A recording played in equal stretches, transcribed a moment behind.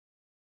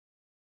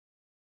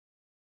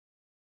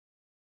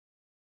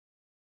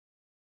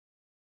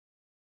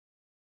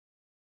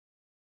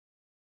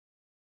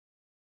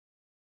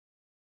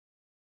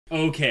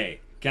Okay,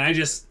 can I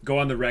just go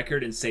on the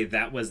record and say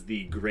that was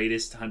the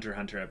greatest Hunter x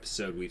Hunter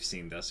episode we've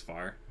seen thus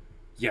far?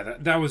 Yeah,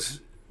 that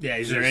was... Yeah,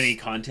 is there any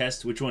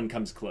contest? Which one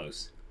comes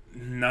close?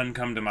 None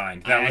come to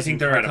mind. I think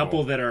there are a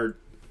couple that are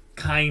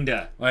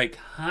kinda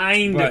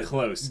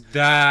close,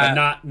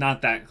 but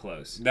not that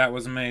close. That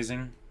was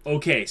amazing.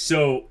 Okay,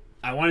 so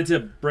I wanted to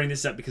bring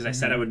this up because I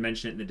said I would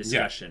mention it in the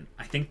discussion.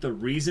 Yeah. I think the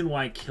reason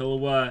why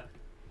Killua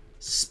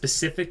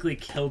specifically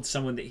killed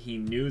someone that he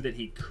knew that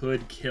he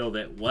could kill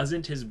that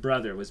wasn't his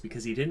brother was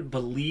because he didn't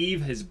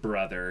believe his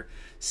brother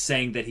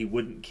saying that he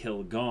wouldn't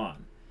kill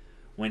Gon.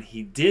 When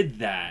he did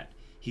that,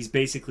 he's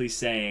basically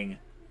saying,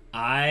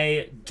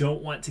 I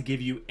don't want to give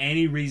you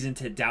any reason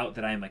to doubt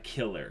that I am a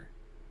killer.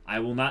 I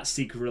will not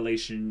seek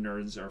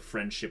relations or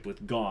friendship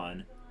with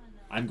Gon.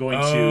 I'm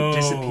going to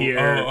disappear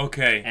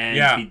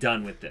and be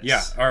done with this.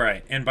 Yeah, all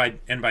right. And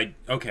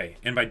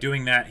by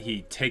doing that,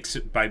 he takes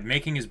by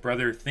making his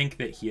brother think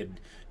that he had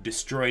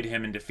destroyed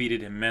him and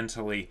defeated him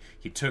mentally,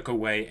 he took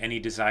away any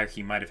desire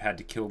he might have had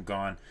to kill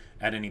Gon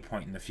at any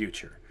point in the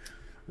future.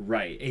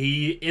 Right.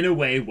 He, in a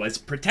way, was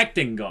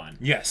protecting Gon.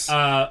 Yes.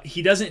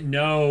 He doesn't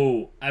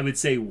know, I would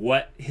say,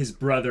 what his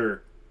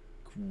brother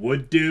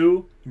would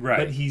do. Right.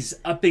 But he's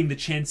upping the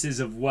chances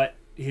of what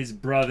his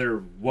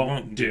brother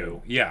won't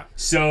do. Yeah.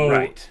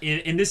 So,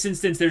 in this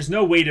instance, there's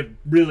no way to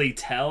really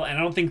tell, and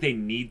I don't think they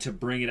need to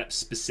bring it up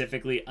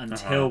specifically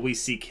until we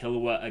see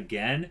Killua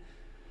again.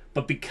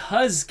 But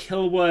because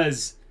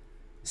Killua's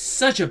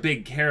such a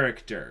big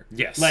character,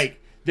 like,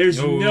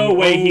 there's no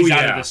way he's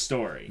out of the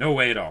story. No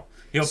way at all.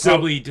 He'll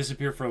probably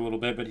disappear for a little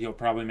bit, but he'll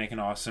probably make an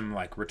awesome,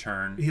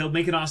 return. He'll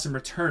make an awesome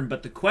return,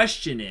 but the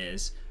question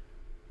is,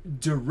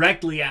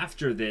 directly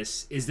after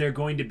this, is there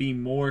going to be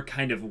more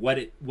kind of what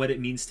it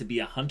means to be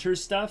a hunter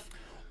stuff?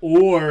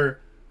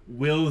 Or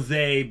will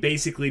they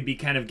basically be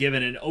kind of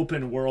given an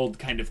open world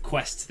kind of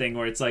quest thing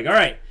where it's like, all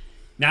right,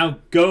 now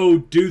go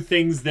do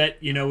things that,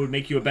 would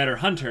make you a better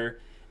hunter.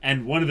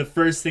 And one of the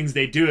first things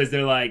they do is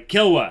they're like,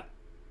 Killua,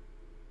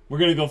 we're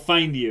going to go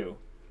find you.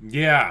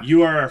 Yeah.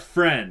 You are our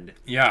friend.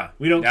 Yeah.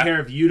 We don't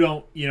care if you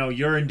don't,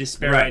 you're in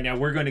despair right now.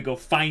 We're going to go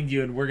find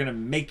you and we're going to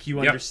make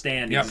you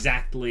understand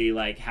exactly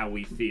like how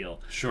we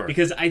feel. Sure.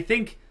 Because I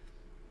think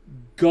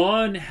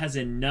Gon has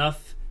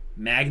enough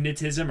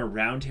magnetism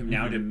around him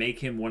now to make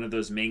him one of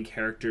those main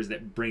characters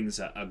that brings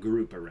a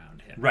group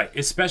around him. Right.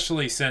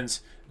 Especially since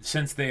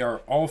they are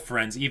all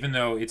friends, even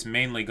though it's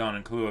mainly Gon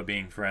and Killua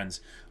being friends.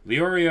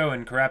 Leorio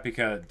and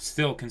Kurapika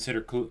still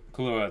consider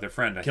Killua their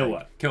friend, I think.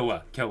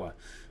 Killua.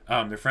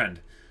 Their friend.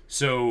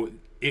 So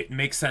it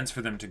makes sense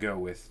for them to go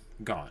with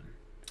Gon.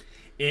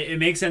 It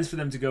makes sense for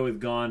them to go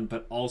with Gon,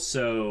 but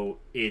also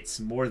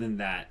it's more than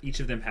that. Each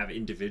of them have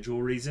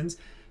individual reasons.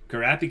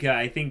 Kurapika,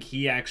 I think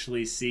he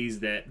actually sees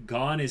that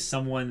Gon is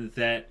someone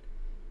that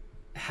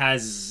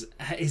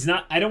is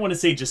not, I don't want to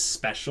say just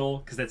special,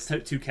 because that's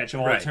too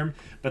catch-all a term,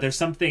 but there's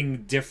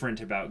something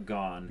different about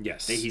Gon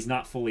that he's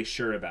not fully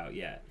sure about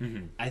yet.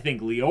 I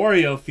think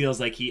Leorio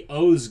feels like he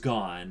owes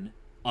Gon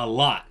a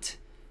lot.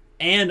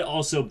 And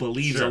also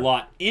believes a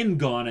lot in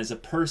Gon as a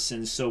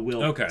person, so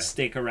will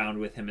stick around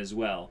with him as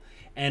well.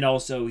 And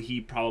also, he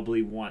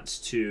probably wants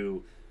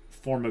to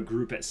form a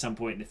group at some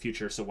point in the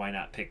future, so why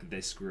not pick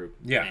this group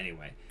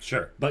anyway?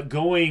 Sure. But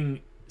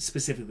going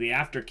specifically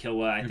after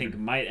Killua, I think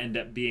might end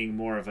up being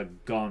more of a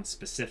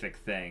Gon-specific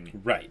thing.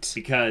 Right.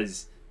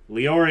 Because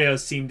Leorio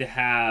seemed to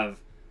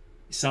have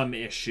some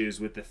issues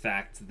with the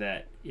fact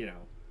that,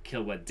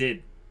 Killua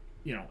did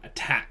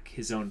attack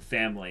his own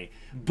family.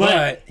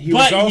 But he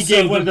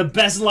gave one of the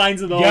best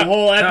lines of the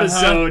whole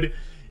episode.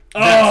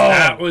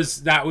 That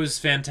was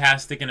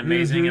fantastic and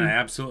amazing, and I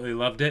absolutely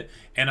loved it.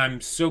 And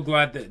I'm so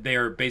glad that they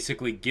are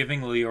basically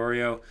giving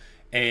Leorio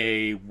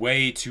a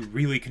way to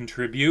really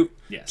contribute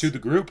to the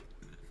group,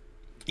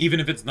 even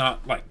if it's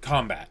not like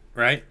combat,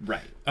 right? Right.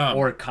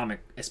 Or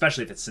comic,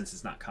 especially since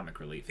it's not comic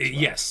relief. As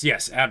well.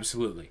 Yes,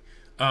 absolutely.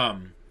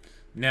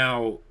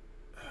 Now,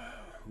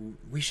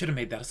 we should have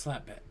made that a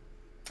slap bet.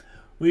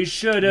 We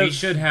should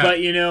have. But,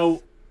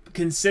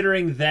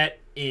 considering that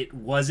it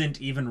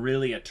wasn't even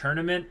really a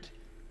tournament...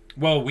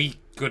 Well, we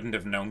couldn't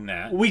have known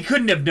that. We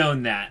couldn't have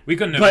known that. We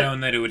couldn't have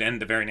known that it would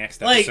end the very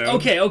next episode.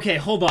 Okay,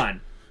 hold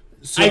on.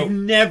 So, I've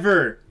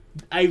never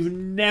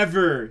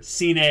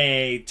seen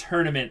a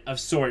tournament of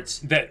sorts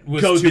that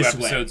was go 2 this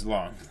episodes way.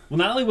 long. Well,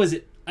 not only was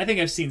it... I think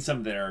I've seen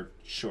some that are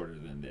shorter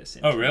than this.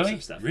 In terms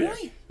of stuff Really?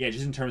 There. Yeah,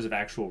 just in terms of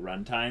actual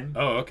runtime.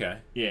 Oh, okay.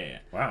 Yeah.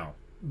 Wow.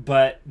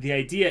 But the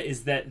idea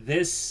is that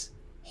this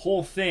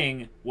whole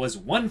thing was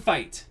one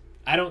fight.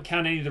 I don't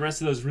count any of the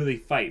rest of those really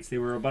fights. They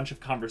were a bunch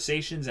of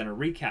conversations and a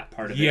recap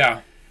part of it.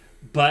 Yeah.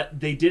 But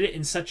they did it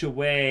in such a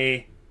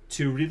way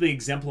to really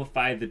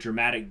exemplify the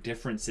dramatic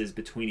differences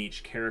between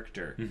each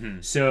character.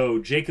 So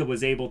Jacob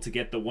was able to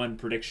get the one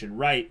prediction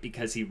right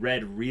because he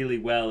read really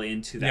well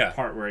into that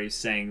part where he's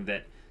saying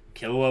that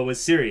Killua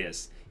was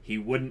serious. He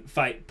wouldn't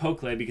fight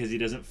Pokle because he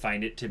doesn't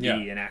find it to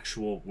be an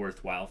actual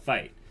worthwhile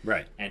fight.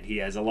 Right. And he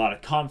has a lot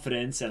of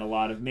confidence and a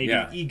lot of maybe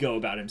ego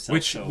about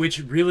himself. Which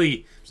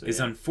really is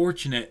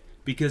unfortunate,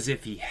 because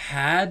if he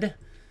had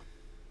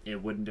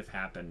it wouldn't have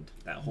happened.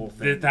 That whole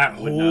thing. That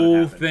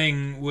whole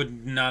thing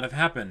would not have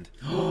happened.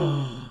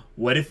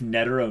 What if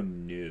Netero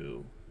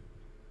knew,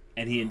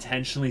 and he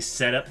intentionally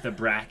set up the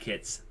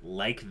brackets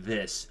like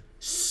this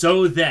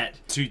so that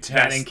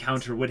that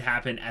encounter would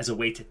happen as a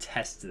way to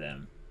test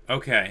them?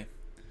 Okay.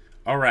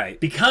 All right.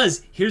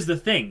 Because here's the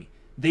thing.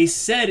 They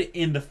said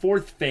in the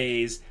 4th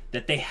phase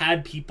that they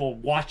had people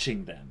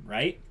watching them,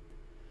 right?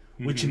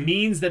 Which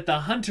means that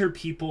the Hunter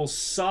people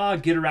saw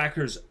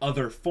Gitaraker's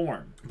other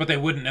form. But they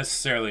wouldn't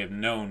necessarily have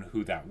known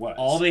who that was.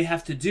 All they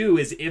have to do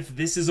is, if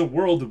this is a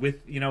world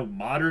with, you know,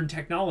 modern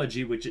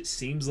technology, which it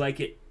seems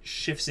like it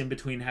shifts in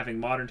between having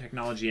modern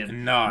technology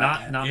and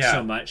not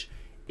so much.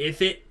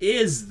 If it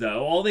is,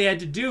 though, all they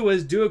had to do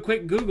was do a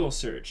quick Google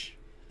search.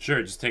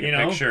 Sure, just take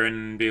a picture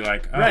and be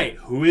like, oh, right,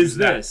 who is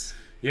this?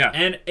 Yeah.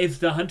 And if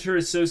the Hunter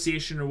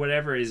Association or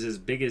whatever is as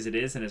big as it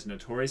is and as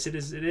notorious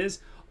as it is,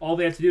 all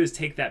they have to do is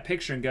take that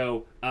picture and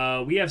go,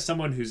 we have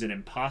someone who's an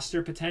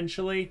imposter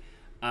potentially.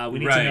 We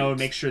need to know,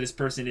 make sure this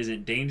person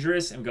isn't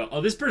dangerous. And go,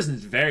 oh, this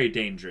person's very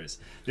dangerous.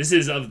 This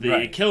is of the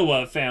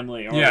Killua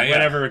family, or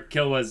whatever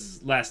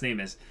Killua's last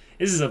name is.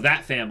 This is of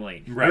that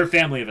family. We're a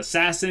family of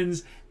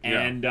assassins.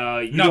 And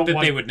not that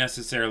they would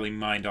necessarily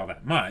mind all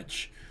that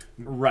much.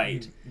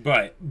 Right.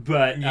 But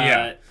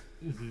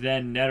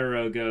then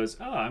Netero goes,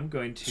 oh, I'm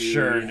going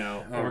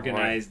to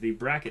organize the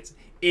brackets.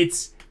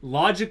 It's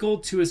logical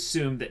to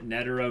assume that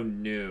Netero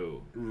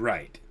knew.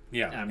 Right.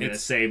 Yeah. I'm going to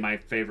say my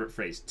favorite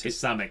phrase, to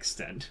some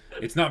extent.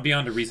 It's not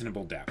beyond a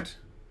reasonable doubt.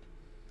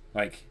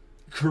 Like.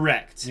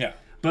 Correct. Yeah.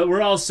 But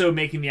we're also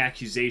making the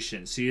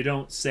accusation, so you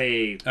don't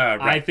say,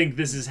 I think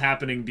this is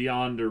happening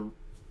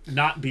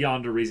not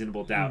beyond a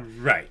reasonable doubt.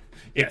 Right.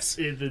 Yes.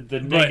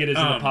 The negatives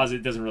and the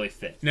positive doesn't really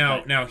fit.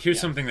 Now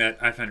here's something that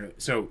I find...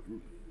 So,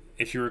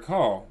 if you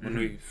recall, when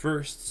we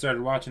first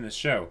started watching this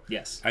show,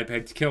 I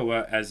pegged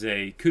Killua as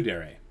a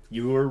kudere.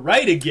 You were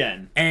right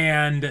again.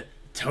 And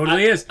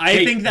totally is.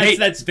 I think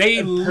that's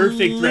a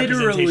perfect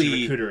representation of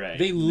a kudere.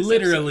 They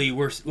literally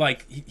were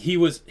like,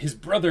 his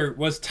brother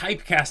was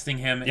typecasting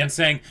him and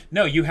saying,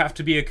 no, you have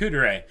to be a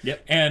kudere.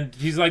 Yep. And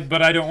he's like,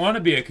 but I don't want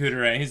to be a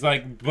kudere. He's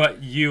like,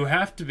 but you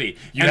have to be.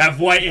 You have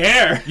white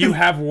hair. You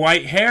have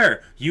white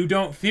hair. You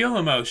don't feel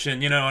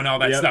emotion, and all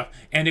that stuff.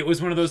 And it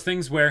was one of those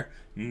things where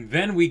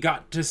then we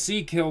got to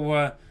see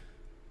Killua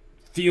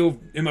feel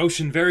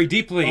emotion very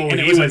deeply, and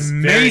it was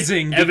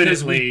amazing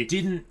because we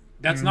didn't.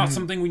 That's not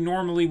something we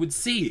normally would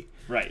see.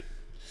 Right.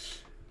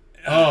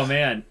 Oh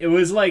man, it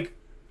was like,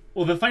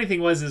 well, the funny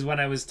thing was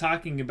when I was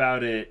talking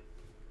about it,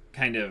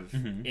 kind of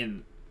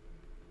in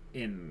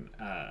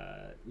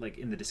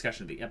the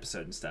discussion of the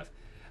episode and stuff,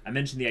 I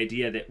mentioned the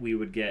idea that we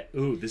would get,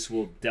 this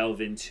will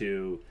delve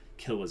into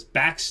Killua's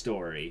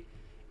backstory,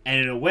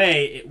 and in a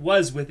way, it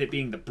was with it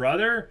being the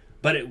brother.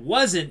 But it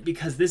wasn't,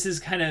 because this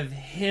is kind of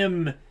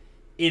him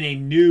in a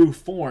new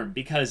form.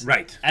 Because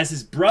as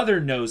his brother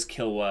knows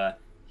Killua,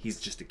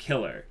 he's just a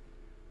killer.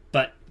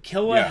 But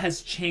Killua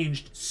has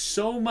changed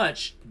so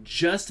much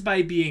just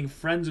by being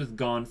friends with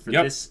Gon for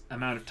this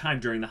amount of time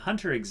during the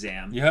Hunter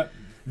exam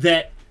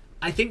that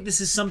I think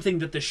this is something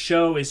that the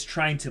show is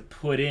trying to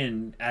put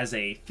in as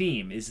a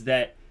theme, is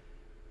that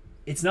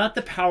it's not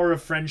the power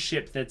of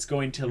friendship that's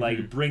going to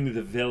like bring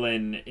the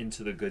villain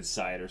into the good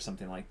side or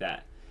something like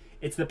that.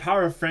 It's the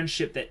power of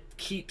friendship that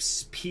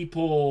keeps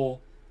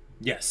people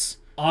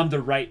on the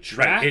right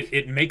track. Right.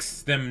 It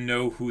makes them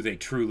know who they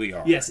truly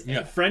are. Yes.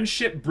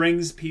 Friendship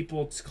brings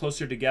people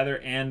closer together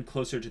and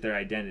closer to their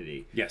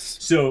identity. Yes.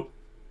 So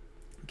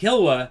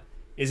Killua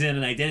is in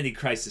an identity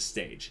crisis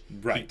stage.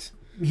 Right.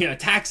 He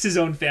attacks his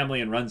own family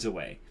and runs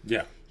away.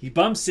 Yeah. He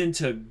bumps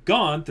into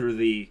Gon through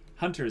the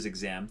Hunter's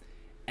exam,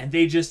 and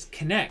they just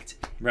connect.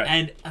 Right.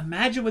 And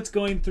imagine what's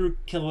going through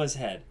Killua's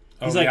head.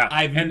 He's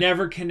I've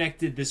never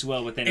connected this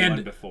well with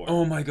anyone before.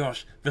 Oh my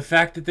gosh. The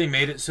fact that they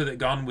made it so that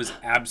Gon was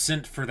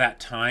absent for that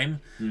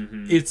time,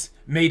 it's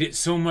made it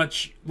so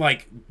much,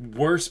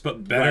 worse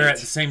but better at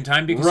the same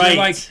time. Because you're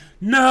like,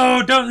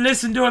 no, don't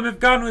listen to him. If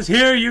Gon was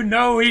here,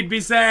 he'd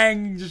be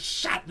saying,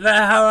 shut the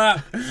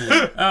hell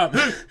up.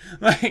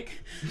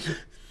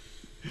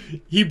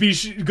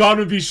 Gon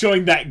would be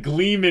showing that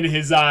gleam in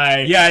his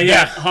eye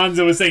that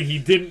Hanzo was saying he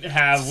didn't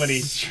have when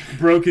he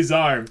broke his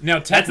arm. Now,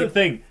 that's the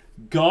thing.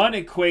 Gon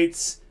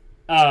equates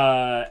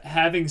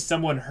having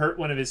someone hurt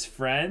one of his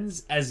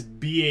friends as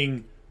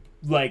being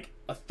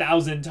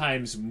 1,000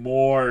 times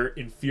more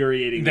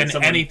infuriating than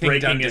someone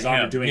breaking his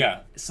arm and doing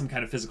some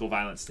kind of physical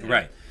violence to him.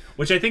 Right.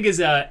 Which I think is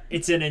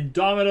it's an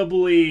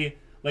indomitably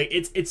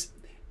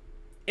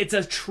it's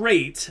a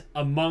trait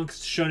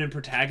amongst shonen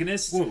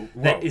protagonists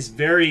that is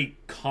very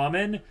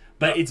common.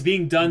 But it's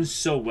being done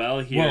so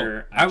well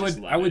here. I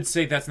would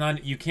say that's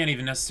not. You can't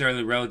even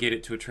necessarily relegate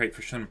it to a trait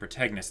for shonen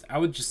protagonists. I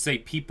would just say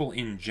people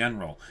in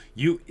general.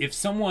 If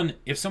someone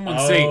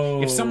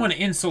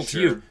insults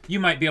you, you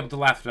might be able to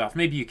laugh it off.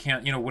 Maybe you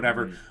can't,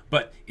 whatever.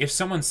 But if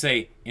someone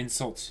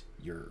insults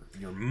your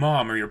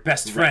mom or your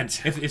best friend,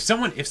 if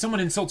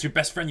someone insults your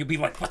best friend, you'll be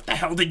like, what the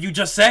hell did you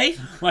just say?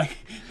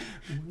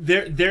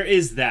 There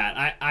is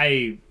that.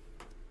 I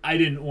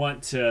didn't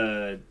want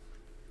to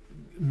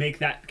make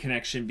that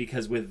connection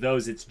because with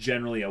those, it's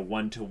generally a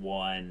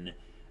one-to-one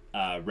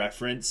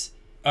reference.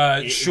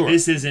 Sure.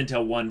 This isn't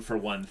a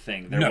one-for-one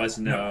thing. There was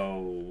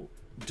no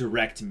no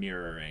direct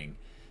mirroring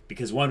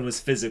because one was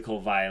physical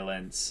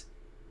violence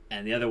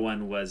and the other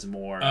one was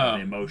more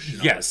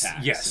emotional attacks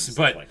and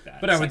stuff like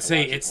that. But I would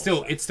say it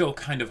still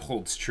kind of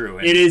holds true.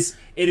 And it is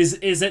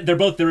that they're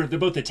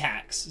both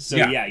attacks. So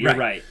yeah, you're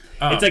right.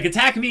 It's like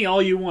attack me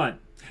all you want.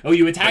 Oh,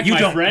 you attack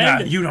my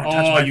friend? You don't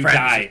touch my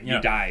friend.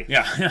 You die.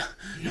 Yeah.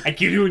 I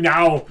kill you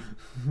now.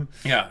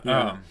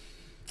 Yeah.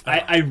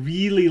 I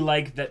really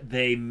like that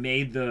they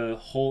made the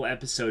whole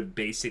episode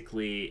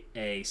basically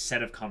a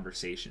set of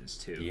conversations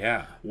too.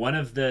 Yeah. One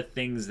of the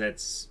things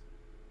that's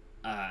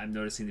I'm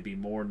noticing to be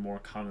more and more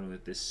common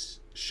with this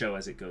show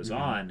as it goes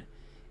on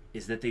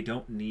is that they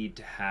don't need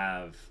to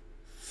have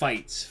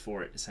fights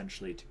for it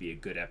essentially to be a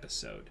good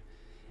episode.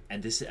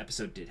 And this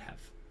episode did have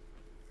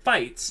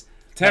fights.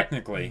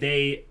 Technically.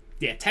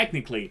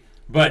 Technically.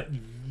 But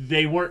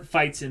they weren't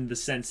fights in the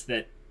sense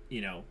that,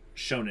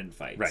 shonen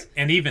fights. Right.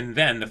 And even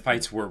then, the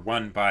fights were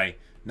won by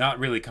not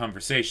really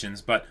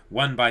conversations, but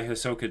won by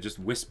Hisoka just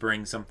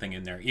whispering something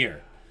in their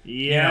ear.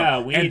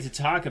 Yeah, we need to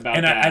talk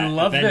about that I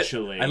love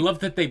eventually. I love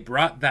that they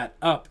brought that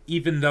up,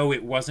 even though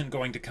it wasn't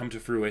going to come to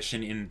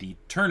fruition in the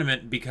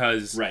tournament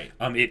because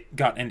it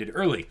got ended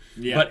early.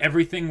 Yeah. But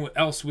everything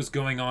else was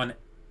going on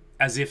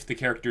as if the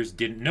characters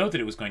didn't know that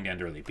it was going to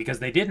end early, because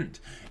they didn't.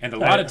 And a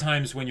lot of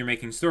times when you're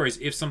making stories,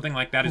 if something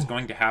like that is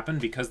going to happen,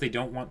 because they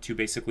don't want to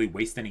basically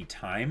waste any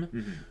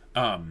time,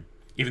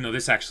 even though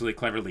this actually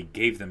cleverly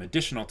gave them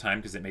additional time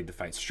because it made the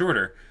fights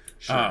shorter,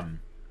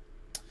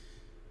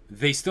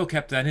 they still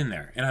kept that in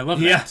there. And I love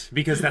that,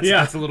 because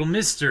that's a little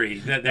mystery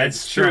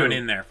that's thrown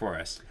in there for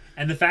us.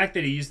 And the fact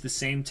that he used the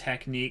same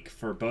technique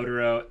for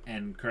Botaro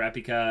and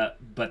Kurapika,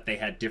 but they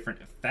had different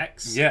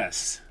effects,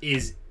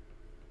 is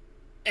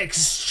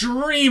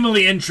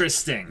extremely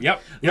interesting.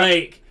 Yep.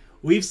 Like,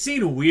 we've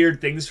seen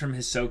weird things from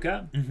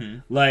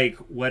Hisoka, like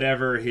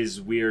whatever his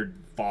weird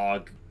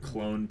fog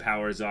clone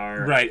powers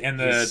are. Right, and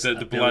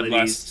the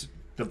bloodlust.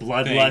 The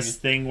bloodlust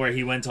thing where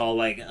he went all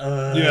like,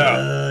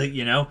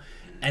 And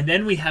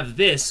then we have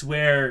this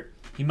where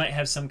he might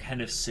have some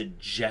kind of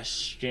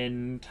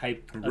suggestion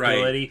type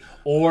ability,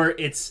 or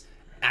it's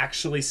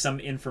actually some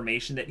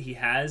information that he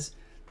has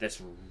that's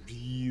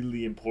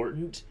really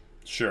important.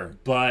 Sure.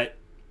 But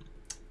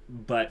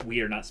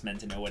we are not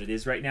meant to know what it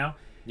is right now.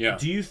 Yeah.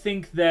 Do you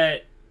think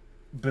that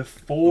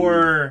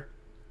before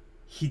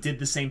he did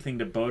the same thing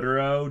to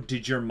Botaro,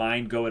 did your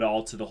mind go at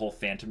all to the whole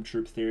Phantom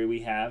Troop theory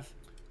we have?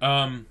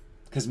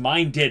 Because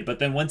mine did, but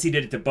then once he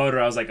did it to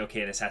Botaro, I was like,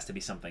 okay, this has to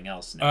be something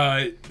else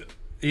now.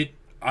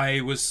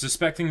 I was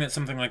suspecting that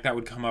something like that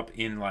would come up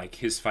in like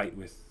his fight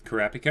with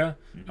Kurapika,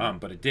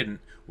 but it didn't.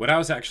 What I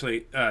was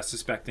actually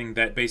suspecting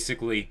that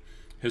basically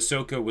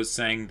Hisoka was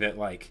saying that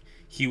like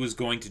he was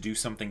going to do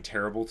something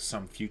terrible to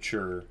some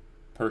future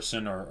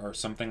person or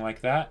something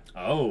like that.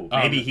 Oh,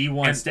 maybe he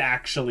wants to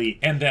actually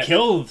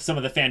kill some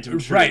of the Phantom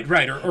Troop.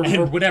 Right,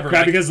 or whatever.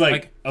 Kurapika's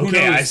like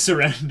okay, I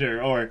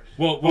surrender, or...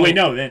 Well, wait,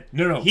 no,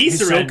 he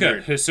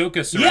surrendered.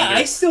 Hisoka surrendered. Yeah,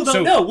 I still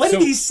don't know. What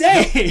did he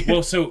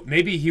say? So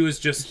maybe he was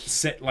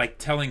just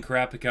telling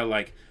Kurapika,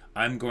 like,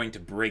 I'm going to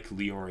break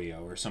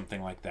Leorio or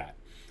something like that.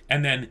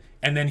 And then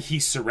he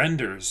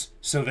surrenders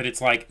so that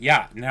it's like,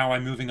 yeah, now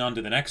I'm moving on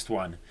to the next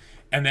one.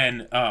 And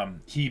then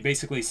he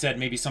basically said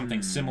maybe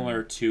something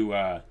similar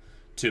to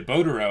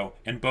Botaro,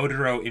 and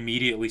Botaro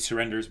immediately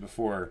surrenders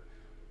before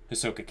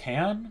Hisoka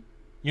can.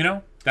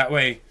 That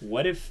way.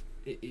 What if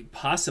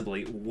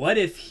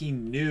he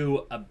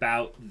knew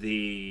about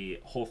the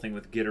whole thing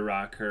with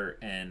Gitaraker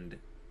and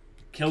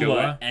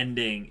Killua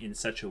ending in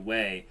such a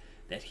way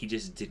that he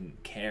just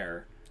didn't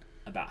care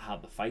about how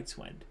the fights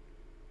went?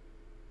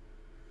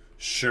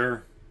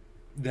 Sure.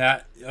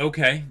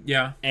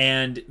 Yeah.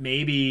 And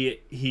maybe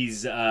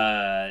he's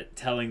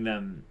telling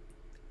them,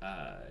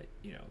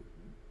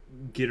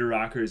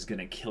 Gitaraker is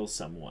gonna kill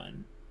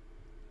someone,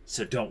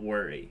 so don't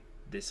worry,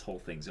 this whole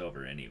thing's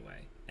over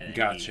anyway. And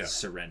he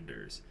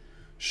surrenders.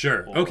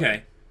 Sure.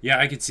 Okay. Yeah,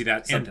 I could see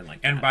that. Something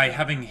like that. And by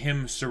having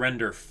him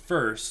surrender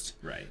first,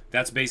 right,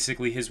 that's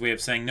basically his way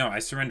of saying, no, I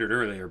surrendered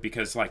earlier,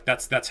 because like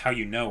that's how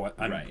you know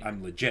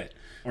I'm legit.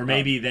 Or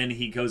maybe then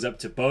he goes up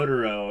to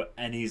Botaro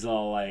and he's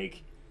all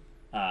like,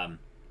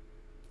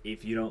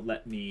 if you don't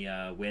let me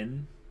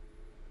win,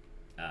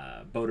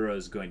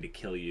 Botaro's going to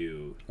kill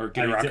you. Or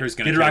Gitaraker's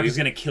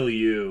going to kill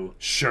you.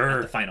 Sure.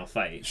 At the final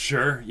fight.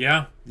 Sure.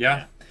 Yeah.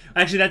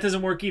 Actually, that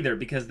doesn't work either,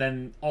 because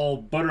then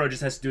all Botaro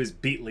just has to do is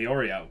beat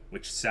Leorio,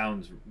 which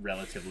sounds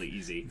relatively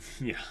easy.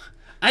 Yeah.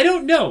 I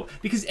don't know,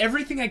 because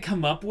everything I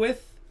come up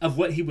with of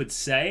what he would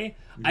say,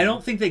 I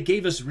don't think they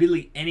gave us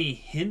really any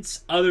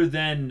hints other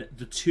than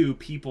the two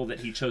people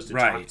that he chose to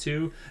talk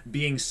to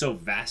being so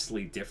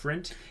vastly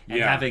different and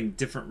having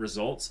different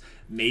results.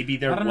 Maybe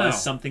there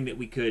was something that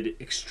we could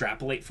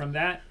extrapolate from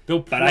that,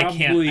 but I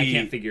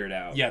can't figure it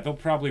out. Yeah, they'll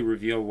probably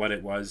reveal what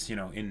it was,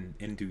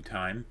 in due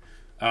time.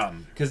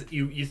 Because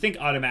you think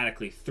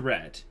automatically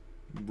threat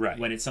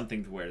when it's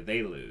something to where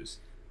they lose,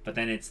 but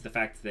then it's the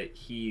fact that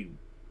he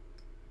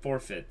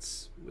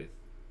forfeits with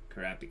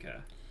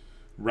Kurapika.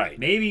 Right.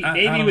 Maybe I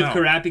with don't know.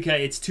 Kurapika,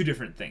 it's two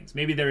different things.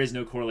 Maybe there is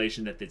no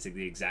correlation that it's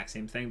the exact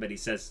same thing, but he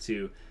says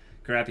to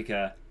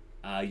Kurapika,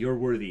 you're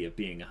worthy of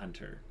being a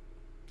hunter.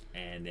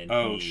 And then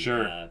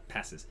he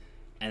passes.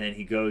 And then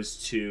he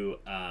goes to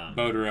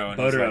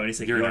Botaro, and he's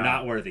like, you're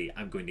not worthy.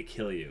 I'm going to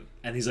kill you.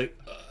 And he's like,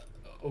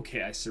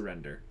 okay, I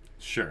surrender.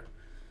 Sure.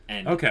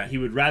 And he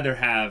would rather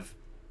have...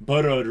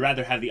 Botaro would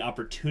rather have the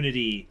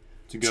opportunity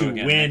to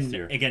win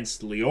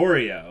against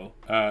Leorio.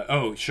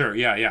 Sure.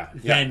 Yeah.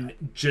 Than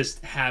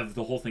just have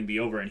the whole thing be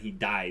over and he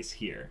dies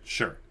here.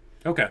 Sure.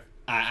 Okay.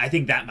 I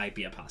think that might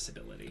be a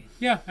possibility.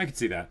 Yeah, I could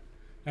see that.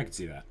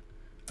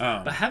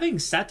 But having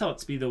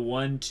Satots be the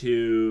one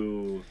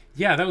to...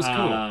 Yeah, that was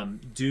cool.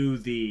 Do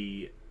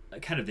the...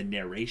 kind of the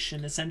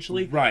narration,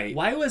 essentially. Right.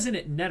 Why wasn't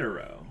it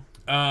Netero?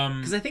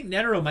 Because I think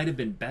Netero might have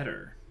been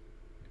better.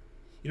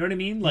 You know what I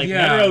mean? Like,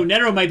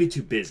 Netero might be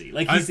too busy.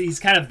 Like, he's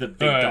kind of the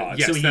big dog.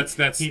 Yes, so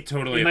that's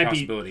totally a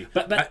possibility.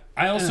 But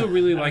I also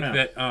really like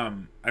that...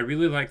 I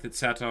really like that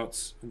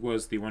Satots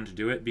was the one to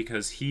do it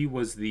because he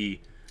was the...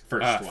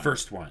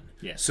 First one.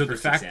 Yes. So the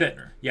fact that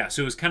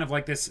so it was kind of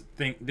like this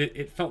thing that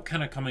it felt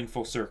kind of coming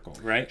full circle,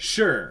 right?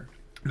 Sure.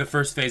 The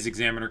first phase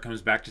examiner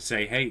comes back to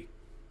say, "Hey,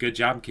 good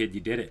job, kid, you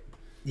did it."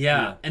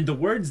 Yeah. And the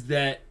words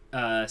that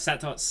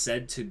Satots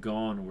said to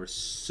Gon were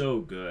so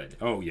good.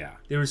 Oh yeah,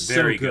 they were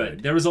so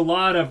good. There was a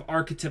lot of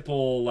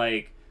archetypal,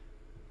 like,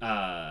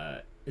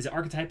 is it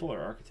archetypal or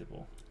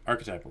archetypal?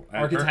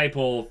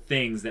 Archetypal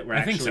things that were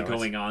actually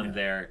going on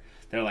there.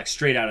 They're like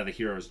straight out of the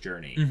hero's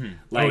journey. Mm-hmm.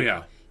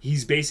 Like,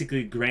 he's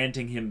basically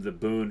granting him the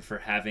boon for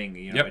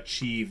having,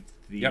 achieved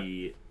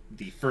the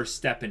first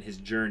step in his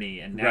journey,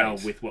 and now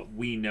with what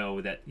we know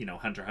that,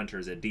 Hunter x Hunter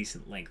is a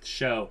decent length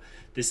show,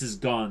 this is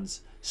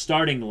Gon's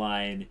starting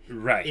line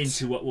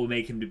into what will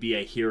make him to be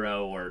a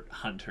hero or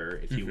hunter,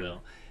 if you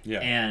will. Yeah.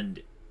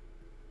 And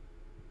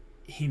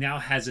he now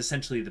has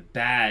essentially the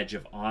badge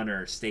of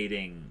honor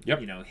stating,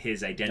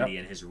 his identity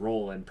and his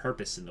role and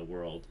purpose in the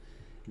world.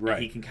 Right.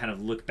 And he can kind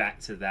of look back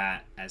to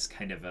that as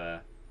kind of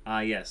a,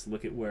 yes,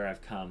 look at where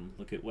I've come,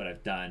 look at what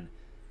I've done,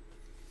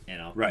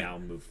 and I'll now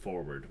move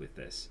forward with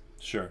this.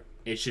 Sure.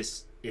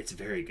 It's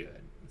very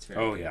good. It's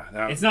very good.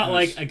 Yeah. It's not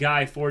like a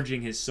guy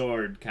forging his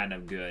sword kind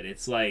of good.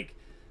 It's like,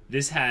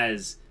 this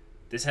has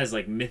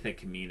like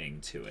mythic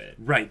meaning to it.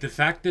 Right. The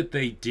fact that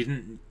they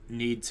didn't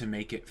need to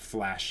make it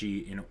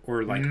flashy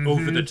or like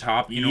over the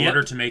top in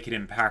order to make it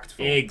impactful.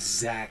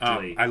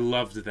 Exactly. I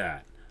loved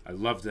that.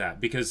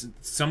 Because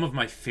some of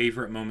my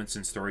favorite moments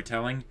in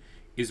storytelling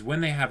is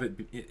when they have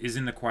is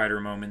in the quieter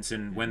moments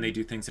and when they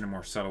do things in a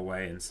more subtle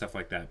way and stuff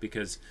like that.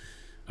 Because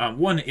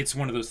it's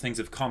one of those things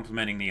of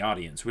complimenting the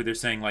audience where they're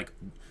saying, like,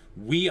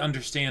 we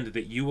understand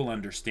that you will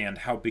understand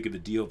how big of a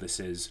deal this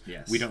is.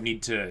 Yes. We don't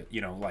need to,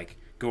 like,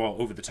 go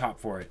all over the top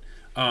for it.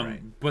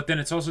 But then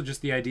it's also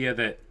just the idea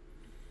that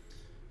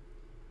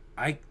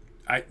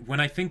when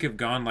I think of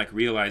Gon, like,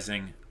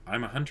 realizing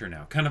I'm a hunter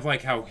now, kind of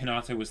like how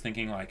Hinata was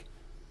thinking, like,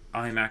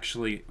 I'm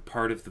actually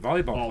part of the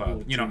volleyball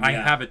club. I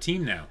have a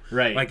team now.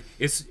 Right. Like,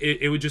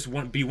 it would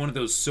just be one of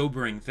those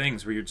sobering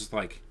things where you're just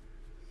like,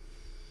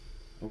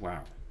 oh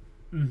wow.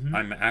 Mm-hmm.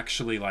 I'm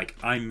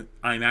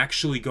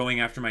actually going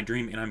after my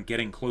dream, and I'm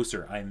getting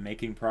closer. I'm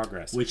making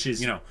progress. Which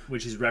is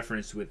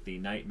referenced with the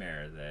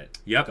nightmare that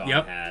Gon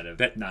had of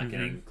not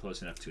getting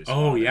close enough to his father.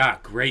 Oh yeah,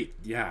 great.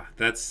 Yeah,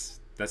 that's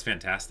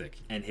fantastic.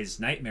 And his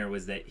nightmare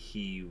was that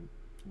he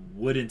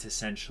wouldn't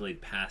essentially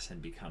pass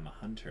and become a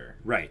hunter.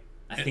 Right.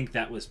 I think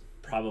that was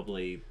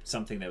probably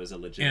something that was a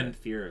legitimate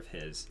fear of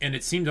his. And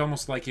it seemed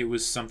almost like it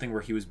was something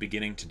where he was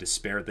beginning to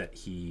despair that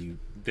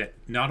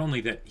not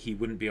only that he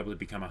wouldn't be able to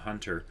become a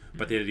hunter,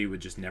 but that he would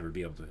just never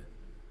be able to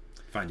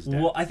find his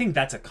dad. Well, I think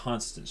that's a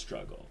constant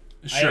struggle.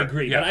 Sure, I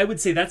agree. Yeah. But I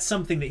would say that's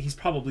something that he's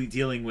probably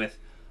dealing with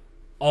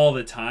all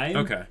the time.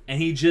 Okay.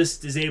 And he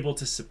just is able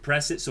to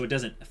suppress it so it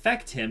doesn't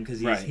affect him because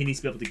he needs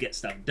to be able to get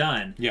stuff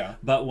done. Yeah.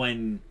 But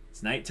when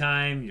it's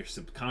nighttime, your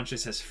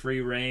subconscious has free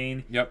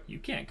reign. Yep. You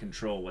can't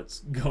control what's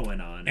going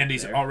on. And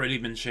he's already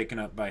been shaken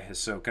up by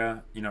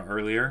Hisoka,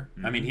 earlier.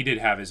 Mm-hmm. I mean, he did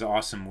have his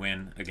awesome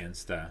win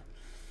against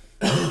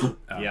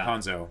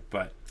Hanzo,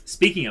 but...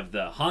 Speaking of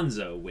the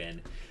Hanzo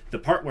win, the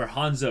part where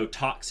Hanzo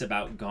talks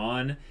about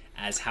Gon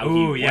as how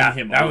he won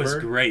him over. That was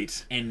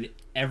great. And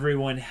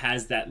everyone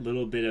has that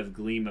little bit of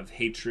gleam of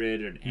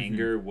hatred and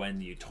anger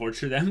when you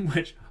torture them,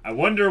 which I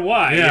wonder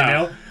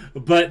why,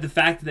 But the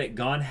fact that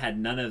Gon had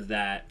none of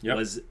that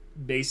was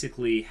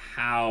basically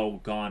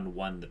how Gon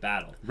won the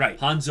battle. Right.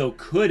 Hanzo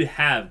could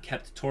have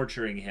kept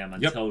torturing him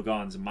until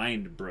Gon's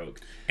mind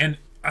broke. And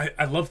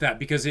I love that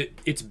because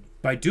it's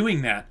by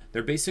doing that,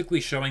 they're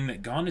basically showing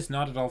that Gon is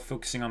not at all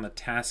focusing on the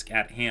task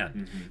at hand.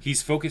 Mm-hmm.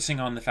 He's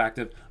focusing on the fact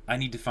of, I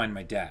need to find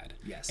my dad.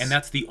 Yes. And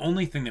that's the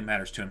only thing that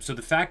matters to him. So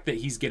the fact that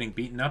he's getting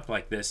beaten up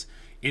like this,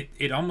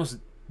 it almost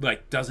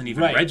like doesn't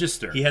even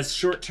register. He has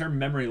short-term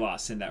memory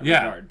loss in that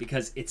regard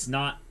because it's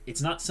not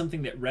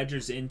something that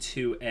registers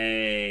into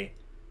a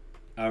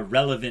a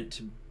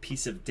relevant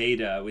piece of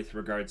data with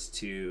regards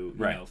to you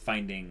know,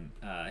 finding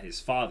his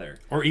father,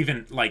 or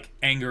even like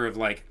anger of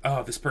like,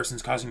 oh, this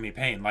person's causing me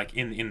pain, like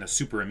in the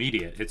super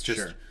immediate. It's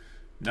just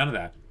none of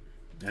that.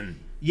 And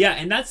yeah,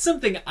 and that's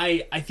something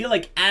I feel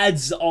like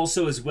adds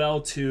also as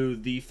well to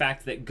the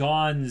fact that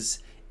Gon's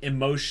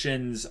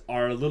emotions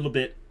are a little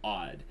bit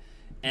odd,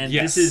 and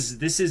this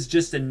is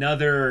just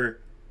another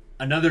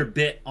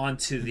bit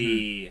onto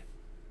the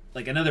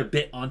another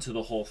bit onto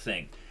the whole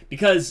thing,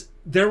 because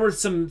there were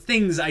some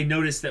things I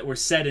noticed that were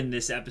said in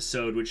this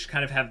episode which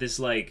kind of have this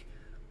like,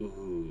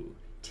 ooh,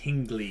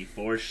 tingly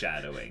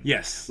foreshadowing.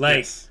 Yes.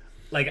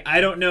 Like I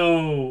don't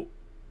know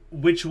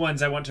which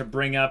ones I want to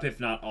bring up, if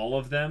not all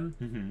of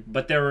them,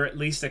 but there were at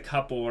least a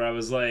couple where I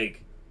was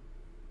like,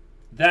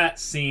 that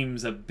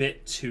seems a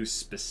bit too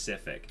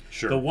specific.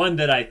 Sure. The one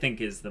that I think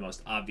is the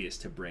most obvious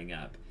to bring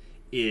up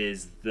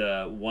is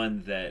the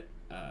one that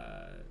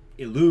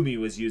Illumi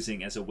was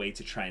using as a way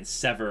to try and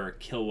sever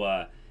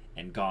Killua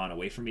and Gon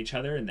away from each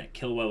other, and that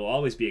Killua will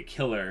always be a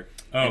killer,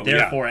 and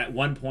therefore at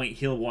one point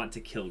he'll want to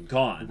kill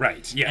Gon.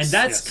 Right, yes. And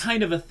that's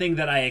kind of a thing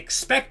that I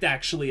expect,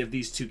 actually, of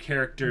these two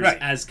characters,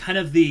 as kind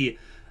of the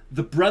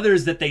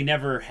brothers that they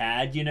never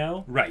had, you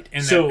know? Right,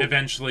 and so then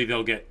eventually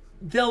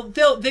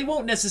they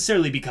won't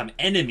necessarily become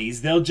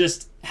enemies. They'll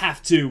just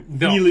have to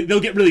they'll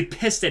get really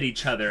pissed at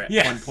each other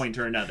at one point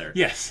or another.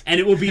 Yes. And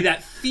it will be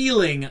that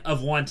feeling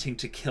of wanting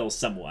to kill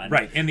someone.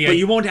 Right. And but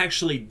you won't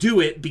actually do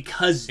it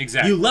because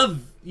you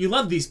love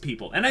these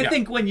people. And I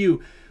think when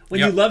you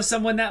love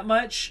someone that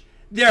much,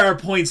 there are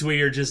points where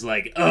you're just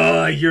like,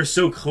 you're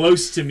so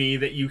close to me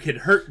that you could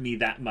hurt me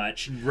that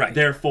much. Right.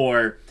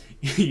 Therefore,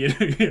 you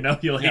know,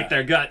 you'll hate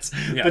their guts.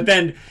 Yeah. But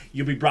then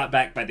you'll be brought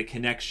back by the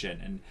connection.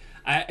 And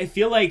I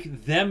feel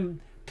like them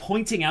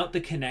pointing out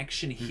the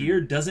connection here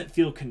doesn't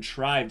feel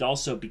contrived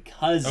also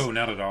because... Oh,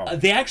 not at all.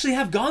 They actually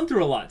have gone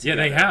through a lot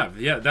together. Yeah, they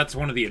have. Yeah, that's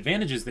one of the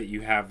advantages that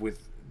you have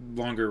with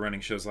longer running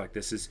shows like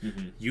this is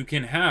you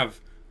can have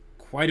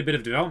quite a bit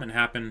of development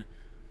happen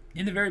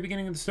in the very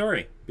beginning of the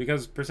story,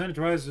 because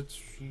percentage-wise, it's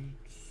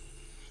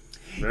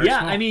very small.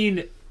 I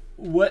mean,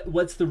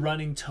 what's the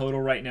running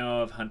total right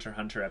now of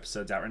HunterxHunter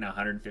episodes out right now?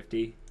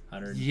 150?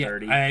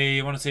 130? Yeah,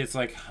 I want to say it's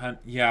like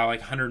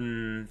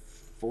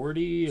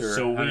 140 or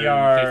so 150, we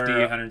are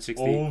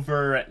 160.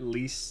 Over at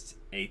least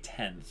a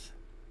tenth.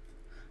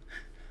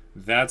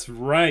 That's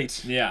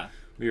right. Yeah.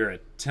 We are a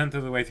tenth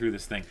of the way through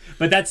this thing.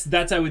 But that's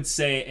I would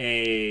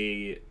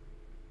say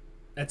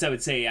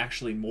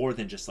actually more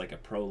than just like a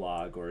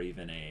prologue or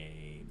even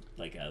a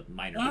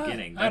minor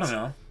beginning. I don't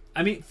know.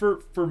 I mean, for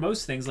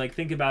most things, like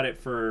think about it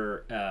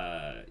for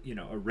you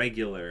know, a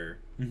regular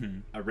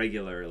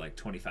like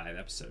 25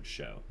 episode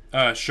show.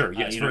 Sure,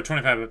 yes, for a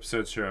 25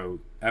 episode show,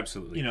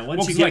 absolutely. You know,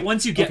 once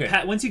you get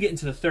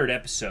into the third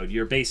episode,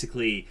 you're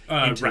basically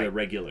into the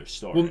regular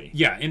story. Well,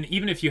 yeah, and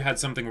even if you had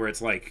something where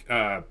it's like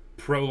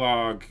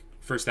prologue,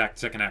 first act,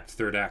 second act,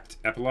 third act,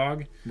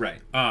 epilogue,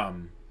 right?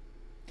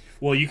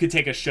 Well, you could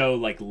take a show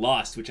like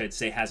Lost, which I'd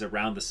say has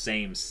around the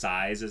same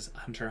size as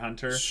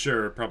HunterxHunter.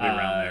 Sure, probably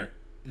around there.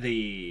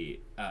 The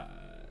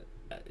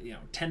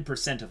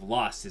 10% of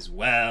Lost is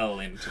well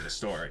into the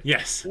story.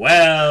 Yes,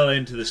 well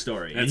into the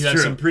story. That's and you have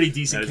some pretty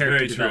decent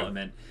character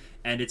development,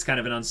 and it's kind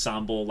of an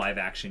ensemble live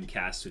action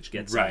cast, which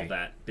gets all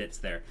that bits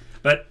there.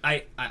 But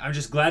I'm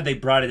just glad they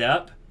brought it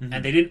up,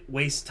 and they didn't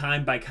waste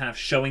time by kind of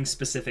showing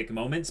specific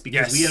moments,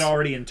 because we had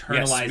already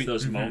internalized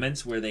those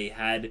moments where they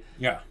had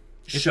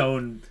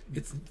shown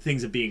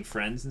things of being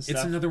friends and stuff.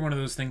 It's another one of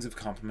those things of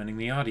complimenting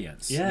the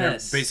audience.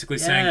 Yes, they're basically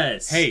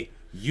saying, "Hey,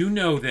 you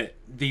know that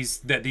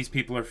these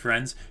people are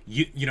friends.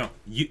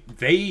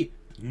 They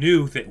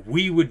knew that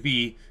we would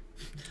be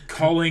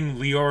calling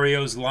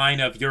Leorio's line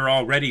of 'you're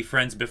already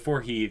friends'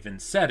 before he even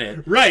said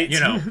it." Right. You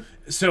know,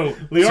 so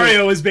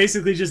Leorio was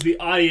basically just the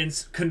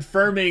audience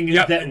confirming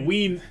that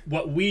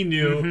what we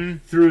knew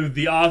through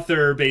the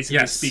author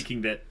basically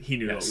speaking that he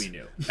knew what we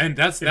knew. And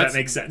that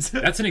makes sense.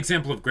 That's an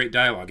example of great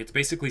dialogue. It's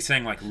basically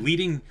saying, like,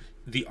 leading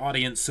the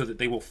audience so that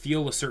they will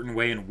feel a certain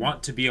way and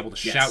want to be able to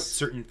shout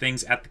certain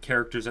things at the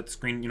characters at the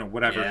screen, you know,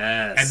 whatever.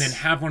 And then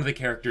have one of the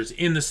characters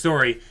in the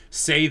story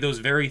say those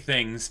very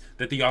things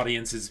that the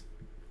audience is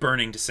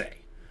burning to say.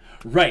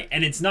 Right,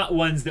 and it's not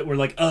ones that were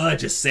like,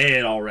 just say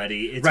it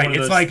already. It's right, one of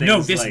those it's like,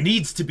 no, this like,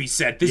 needs to be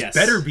said. This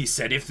better be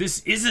said. If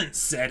this isn't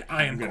said,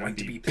 I am going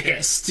to be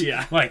pissed.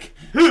 Yeah. Like,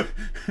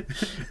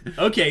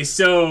 okay,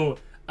 so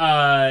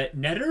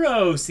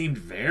Netero seemed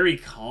very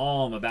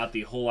calm about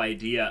the whole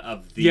idea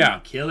of the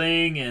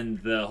killing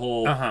and the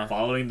whole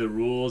following the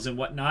rules and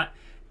whatnot.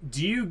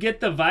 Do you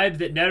get the vibe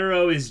that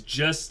Netero is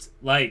just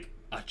like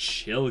a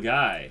chill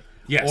guy?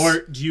 Yes. Or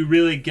do you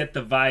really get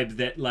the vibe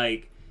that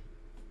like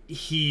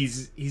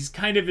he's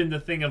kind of in the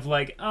thing of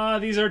like,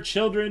 these are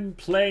children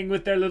playing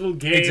with their little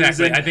games?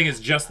 Exactly. And, I think it's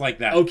just like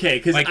that. Okay,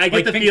 because I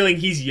get the feeling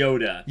he's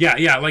Yoda.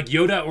 Yeah, like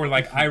Yoda or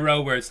like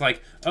Iroh, where it's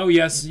like, oh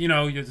yes, you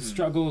know, the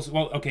struggles.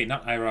 Well, okay,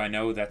 not Iroh. I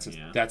know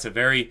that's a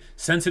very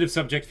sensitive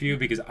subject for you,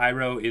 because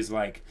Iroh is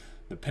like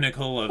the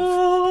pinnacle of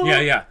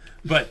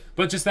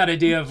but just that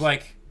idea of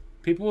like,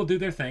 People will do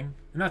their thing,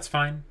 and that's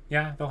fine.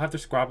 Yeah, they'll have their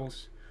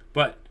squabbles.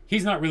 But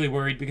he's not really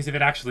worried, because if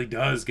it actually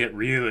does get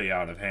really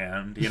out of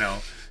hand, you know,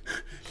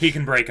 he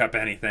can break up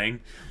anything.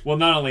 Well,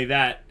 not only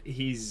that,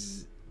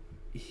 he's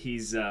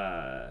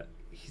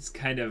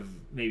kind of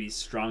maybe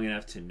strong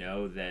enough to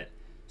know that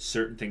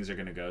certain things are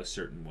going to go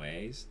certain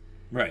ways.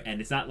 Right.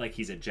 And it's not like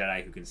he's a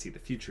Jedi who can see the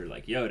future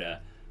like Yoda,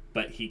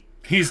 but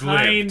he's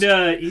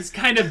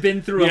kind of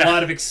been through a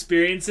lot of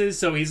experiences,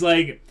 so he's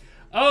like,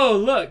 oh,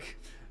 look,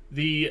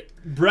 the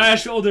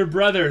brash older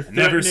brother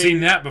never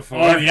seen that before.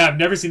 Oh, yeah, I've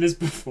never seen this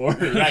before.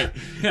 Right.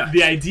 Yeah.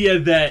 The idea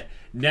that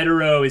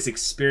Netero is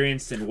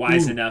experienced and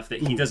wise enough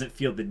that he doesn't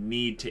feel the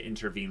need to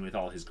intervene with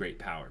all his great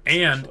power.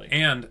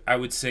 And I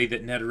would say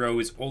that Netero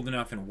is old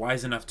enough and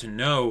wise enough to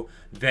know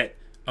that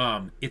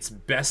it's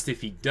best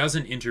if he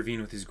doesn't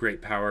intervene with his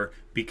great power,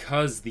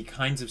 because the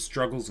kinds of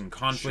struggles and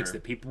conflicts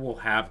that people will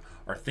have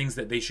are things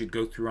that they should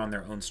go through on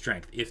their own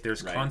strength. If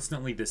there's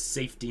constantly this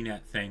safety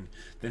net thing,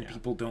 then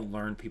people don't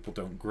learn, people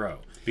don't grow,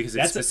 because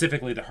it's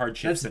specifically the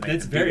hardships that make them do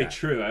that. That's very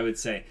true, I would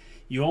say.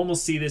 You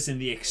almost see this in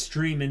the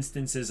extreme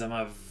instances of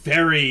a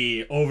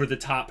very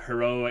over-the-top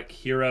heroic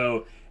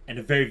hero and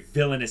a very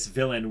villainous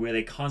villain, where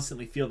they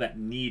constantly feel that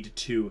need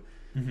to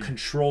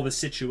control the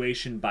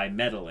situation by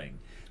meddling.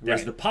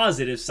 There's the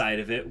positive side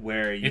of it,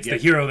 where you get the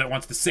hero that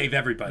wants to save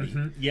everybody.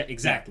 Yeah,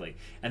 exactly. Yeah.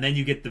 And then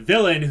you get the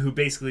villain who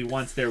basically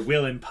wants their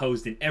will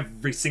imposed in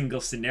every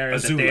single scenario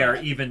that they are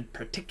even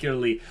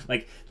particularly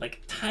like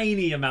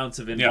tiny amounts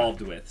of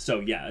involved with. So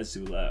yeah,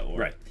 Azula,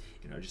 or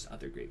just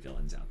other great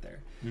villains out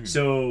there.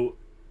 So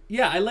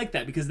yeah, I like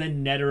that, because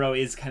then Netero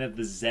is kind of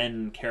the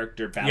Zen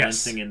character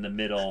balancing in the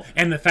middle.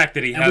 And the fact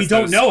that he has we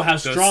don't know how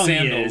strong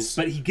sandals. He is,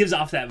 but he gives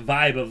off that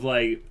vibe of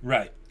like,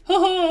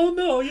 oh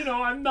no,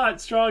 I'm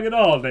not strong at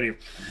all. And then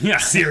he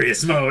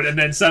serious mode, and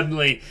then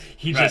suddenly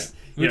he just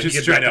he gets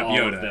straight up up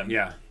Yoda. Of them.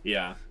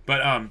 Yeah.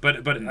 But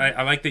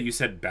I like that you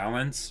said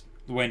balance,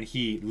 when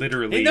he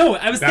literally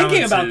I was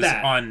thinking about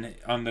that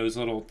on those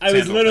little. I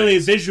was literally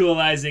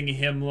visualizing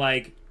him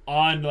like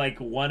on like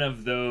one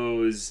of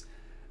those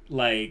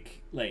like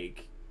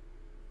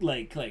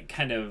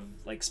kind of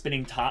like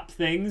spinning top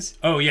things.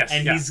 Oh yes,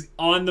 and he's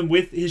on them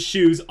with his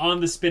shoes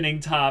on the spinning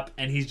top,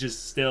 and he's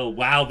just still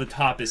while the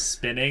top is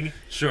spinning.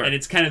 Sure. And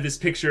it's kind of this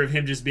picture of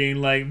him just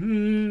being like,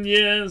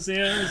 yes.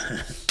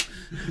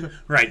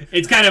 Right.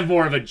 It's kind of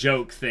more of a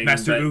joke thing.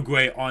 Master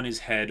Oogway on his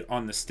head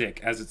on the stick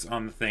as it's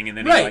on the thing, and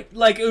then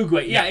like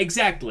Oogway. Yeah,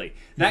 exactly.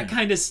 That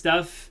kind of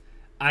stuff.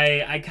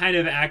 I kind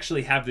of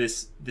actually have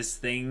this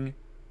thing.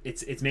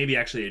 It's maybe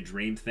actually a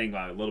dream thing.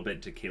 A little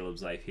bit to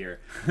Caleb's life here.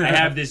 I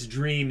have this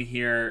dream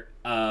here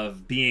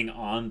of being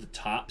on the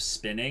top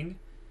spinning,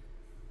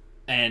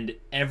 and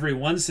every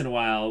once in a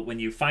while, when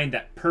you find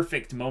that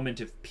perfect moment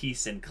of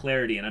peace and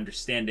clarity and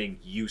understanding,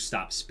 you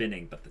stop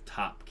spinning, but the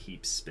top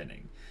keeps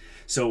spinning.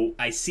 So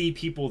I see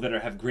people that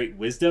have great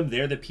wisdom.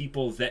 They're the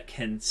people that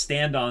can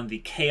stand on the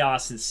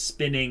chaos and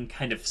spinning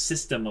kind of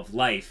system of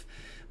life,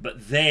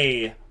 but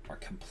they are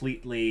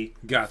completely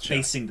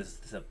facing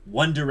the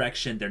one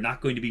direction. They're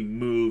not going to be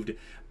moved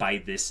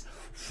by this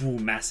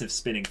massive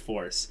spinning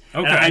force.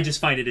 And I just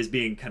find it as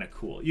being kind of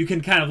cool. You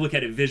can kind of look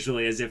at it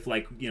visually as if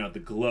like,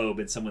 the globe,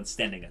 and someone's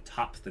standing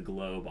atop the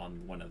globe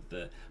on one of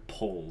the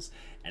poles,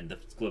 and the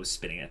globe's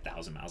spinning at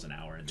 1,000 miles an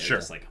hour, and they're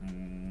just like,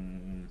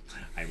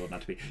 I will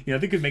not be.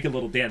 They could make a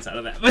little dance out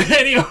of that. But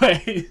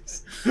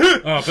anyways.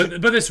 But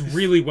this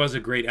really was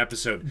a great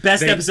episode.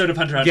 Best episode of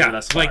Hunter x Hunter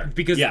thus far.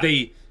 Because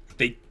they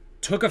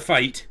took a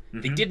fight.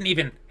 They didn't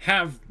even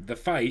have the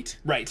fight.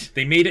 Right.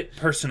 They made it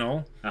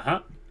personal.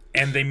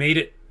 And they made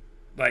it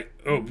like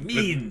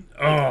mean.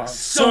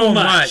 So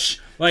much.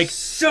 Like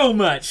so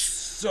much.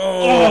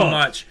 So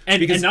much.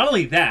 And not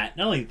only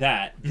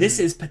that, this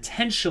is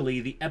potentially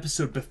the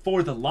episode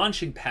before the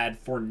launching pad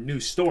for new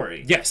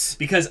story. Yes.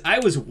 Because I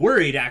was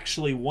worried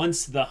actually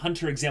once the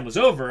Hunter exam was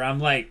over. I'm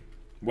like,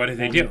 what did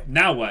they do?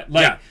 Now what?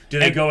 Like, do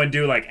they go and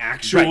do like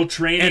actual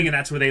training, and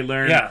that's where they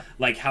learn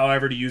like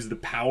however to use the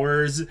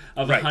powers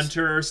of a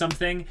hunter or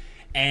something?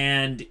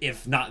 And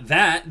if not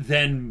that,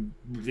 then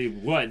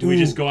what? Do we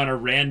just go on a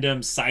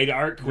random side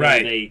arc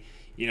where they,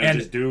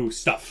 just do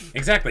stuff?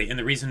 Exactly. And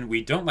the reason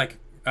we don't like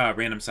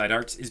random side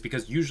arcs is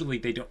because usually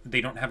they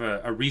don't have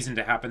a reason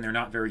to happen. They're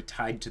not very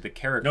tied to the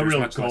characters. No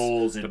real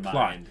goals in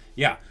mind.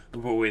 Yeah.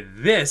 But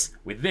with this,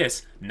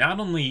 not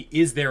only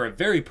is there a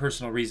very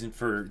personal reason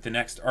for the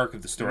next arc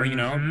of the story,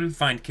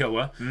 find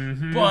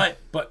Killua,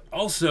 but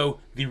also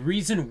the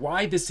reason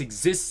why this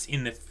exists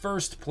in the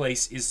first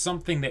place is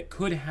something that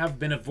could have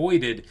been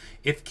avoided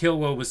if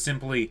Killua was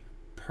simply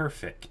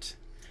perfect.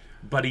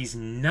 But he's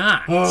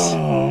not.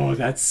 Oh,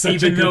 that's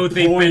such a good point. Even though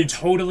they've been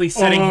totally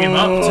setting him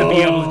up to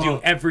be able to do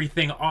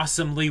everything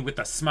awesomely with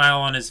a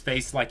smile on his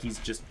face like he's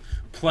just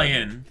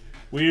playing.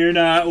 We're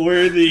not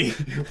worthy.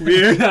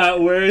 We're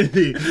not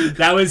worthy.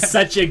 That was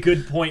such a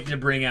good point to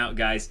bring out,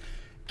 guys.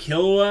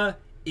 Killua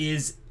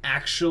is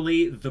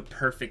actually the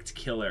perfect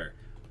killer.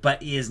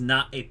 but he is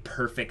not a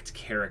perfect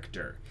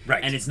character.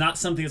 Right. And it's not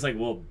something that's like,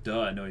 well,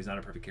 duh, no, he's not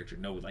a perfect character.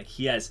 No, like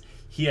he has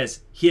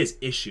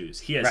issues.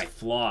 He has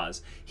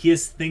flaws. He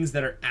has things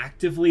that are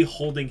actively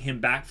holding him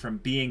back from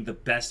being the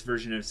best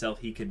version of himself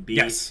he can be.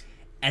 Yes.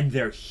 And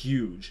they're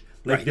huge.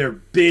 Like they're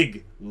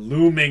big,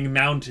 looming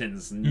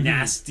mountains,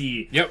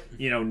 nasty,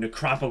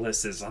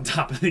 necropolises on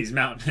top of these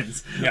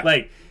mountains. Yeah.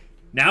 Like,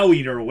 now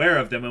we are aware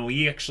of them, and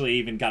we actually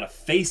even got a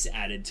face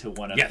added to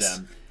one of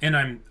them. And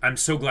I'm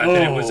so glad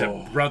that it was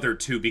a brother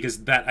too,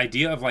 because that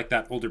idea of like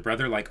that older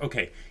brother, like,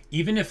 okay,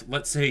 even if,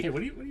 let's say, hey,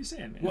 what are you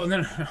saying, man? Well,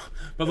 no,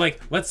 but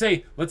like, let's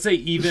say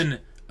even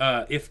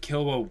if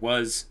Killua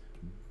was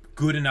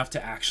good enough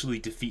to actually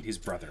defeat his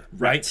brother,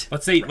 right?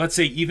 Let's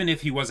say even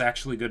if he was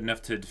actually good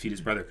enough to defeat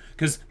his brother,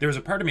 because there's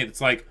a part of me that's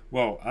like,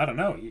 well, I don't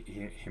know,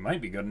 he might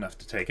be good enough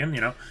to take him,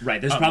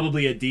 Right. There's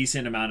probably a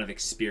decent amount of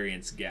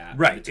experience gap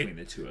between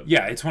the two of them.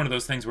 Yeah, it's one of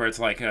those things where it's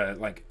like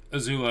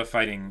Azula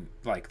fighting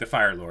like the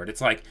Fire Lord.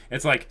 It's like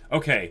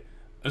okay,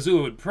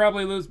 Azula would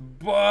probably lose,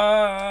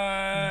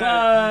 but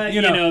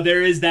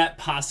there is that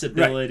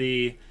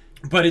possibility.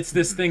 Right. But it's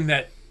this thing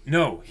that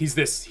no, he's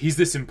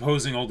this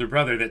imposing older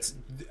brother that's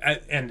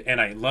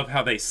and I love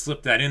how they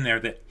slipped that in there,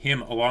 that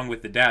him along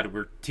with the dad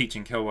were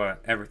teaching Killua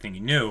everything he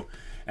knew,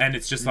 and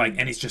it's just like,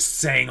 and he's just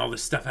saying all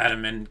this stuff at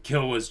him, and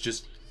Killua's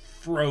just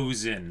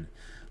frozen,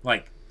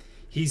 like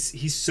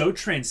he's so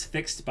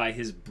transfixed by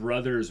his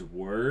brother's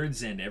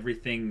words and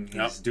everything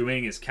he's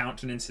doing, his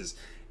countenance, his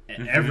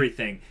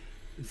everything,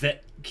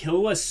 that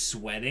Killua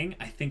sweating,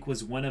 I think,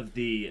 was one of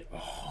the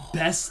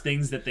best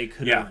things that they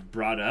could have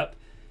brought up,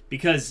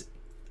 because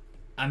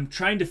I'm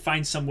trying to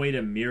find some way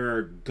to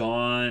mirror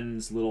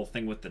Gon's little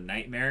thing with the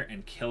nightmare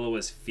and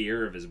Killua's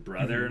fear of his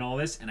brother and all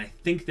this, and I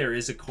think there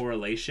is a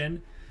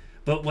correlation.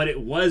 But what it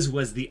was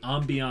the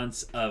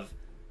ambiance of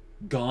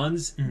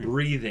Gon's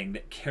breathing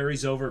that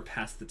carries over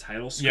past the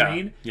title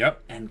screen.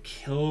 And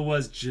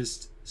Killua's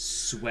just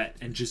sweat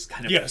and just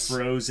kind of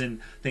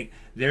frozen thing.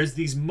 There's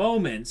these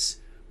moments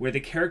where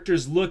the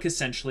characters look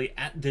essentially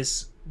at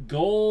this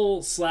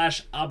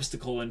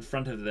goal/obstacle in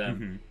front of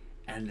them,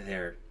 and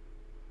they're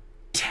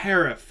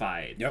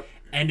terrified.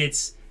 And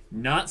it's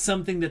not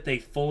something that they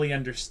fully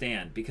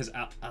understand, because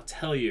I'll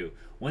tell you,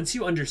 once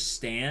you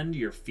understand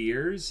your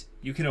fears,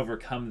 you can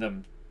overcome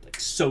them like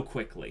so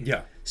quickly.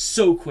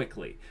 So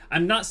quickly.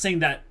 I'm not saying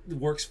that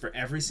works for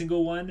every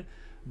single one,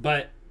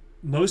 but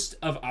most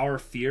of our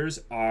fears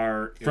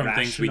are from irrational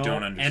things we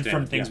don't understand, and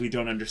from things we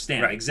don't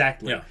understand. Right.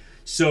 Exactly.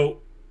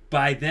 So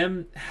by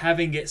them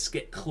having it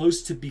get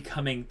close to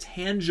becoming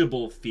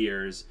tangible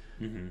fears,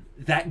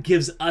 that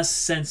gives us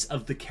sense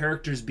of the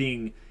characters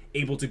being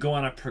able to go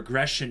on a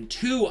progression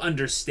to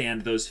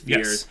understand those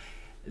fears,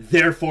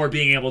 therefore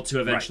being able to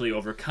eventually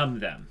overcome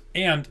them.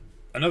 And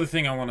another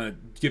thing I want to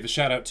give a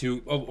shout out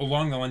to,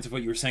 along the lines of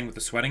what you were saying with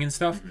the sweating and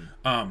stuff,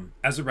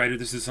 as a writer,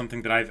 this is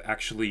something that I've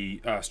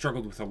actually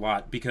struggled with a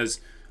lot,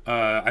 because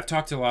I've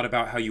talked a lot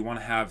about how you want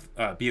to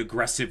have be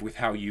aggressive with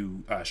how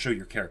you show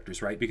your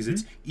characters, right? Because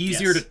it's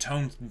easier to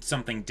tone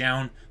something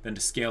down than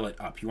to scale it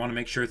up. You want to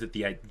make sure that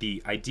the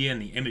idea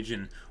and the image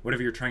and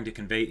whatever you're trying to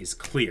convey is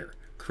clear,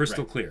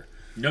 crystal clear.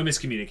 No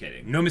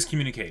miscommunicating. No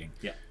miscommunicating.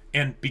 Yeah.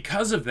 And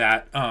because of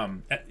that,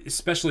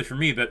 especially for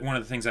me, but one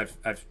of the things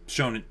I've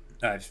shown,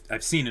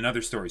 I've seen in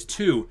other stories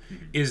too,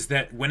 is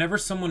that whenever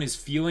someone is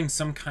feeling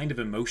some kind of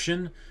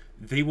emotion,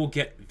 they will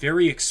get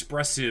very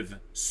expressive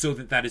so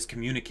that is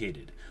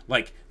communicated,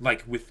 like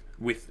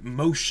with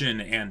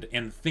motion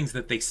and things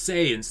that they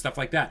say and stuff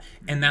like that.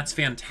 And that's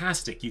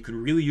fantastic. You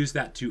can really use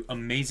that to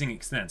amazing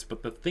extents.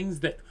 But the things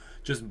that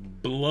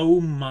just blow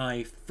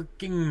my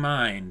freaking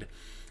mind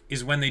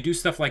is when they do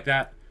stuff like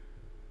that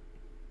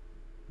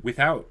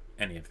without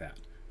any of that,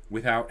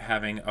 without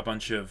having a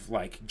bunch of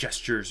like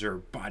gestures or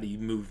body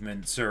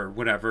movements or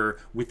whatever,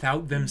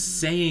 without them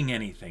saying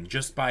anything,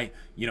 just by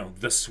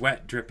the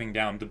sweat dripping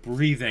down, the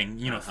breathing,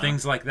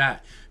 things like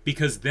that,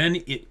 because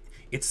then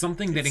it's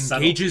something that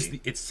engages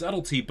its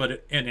subtlety,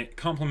 but it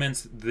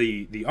complements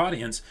the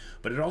audience,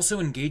 but it also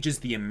engages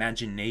the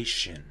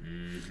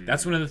imagination.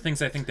 That's one of the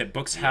things I think that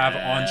books have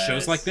on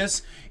shows like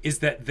this, is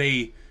that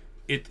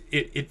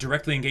it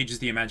directly engages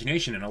the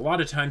imagination, and a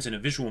lot of times in a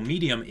visual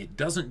medium it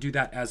doesn't do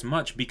that as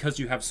much because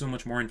you have so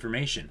much more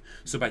information.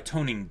 So by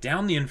toning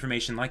down the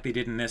information like they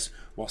did in this,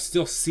 while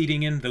still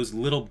seeding in those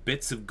little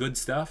bits of good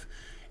stuff,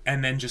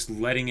 and then just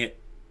letting it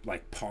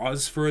like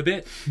pause for a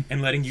bit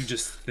and letting you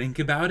just think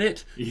about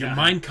it, your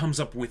mind comes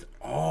up with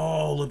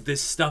all of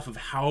this stuff of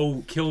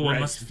how Killua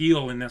must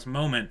feel in this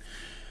moment,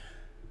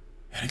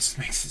 and it just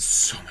makes it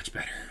so much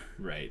better.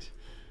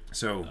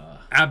 So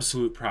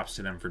absolute props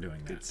to them for doing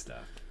that. Good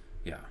stuff.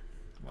 Yeah.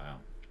 Wow.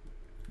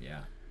 Yeah.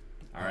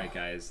 All right,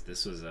 guys.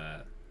 This was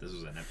an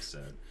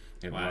episode.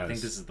 I think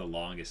this is the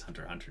longest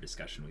Hunter x Hunter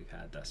discussion we've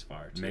had thus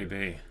far, too.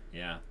 Maybe.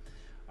 Yeah.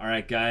 All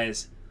right,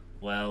 guys.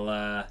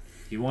 Well,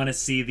 if you want to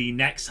see the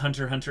next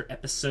Hunter x Hunter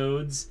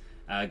episodes,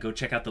 go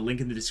check out the link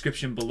in the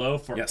description below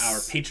for our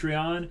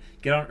Patreon.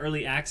 Get on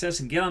early access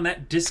and get on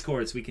that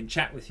Discord so we can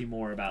chat with you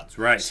more about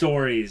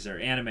stories or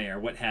anime or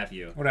what have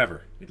you.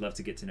 Whatever. We'd love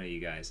to get to know you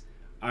guys.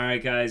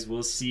 Alright, guys,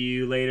 we'll see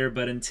you later,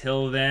 but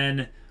until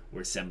then,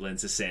 we're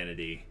Semblance of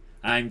Sanity.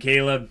 I'm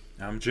Caleb.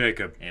 I'm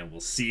Jacob. And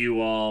we'll see you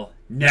all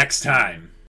next time.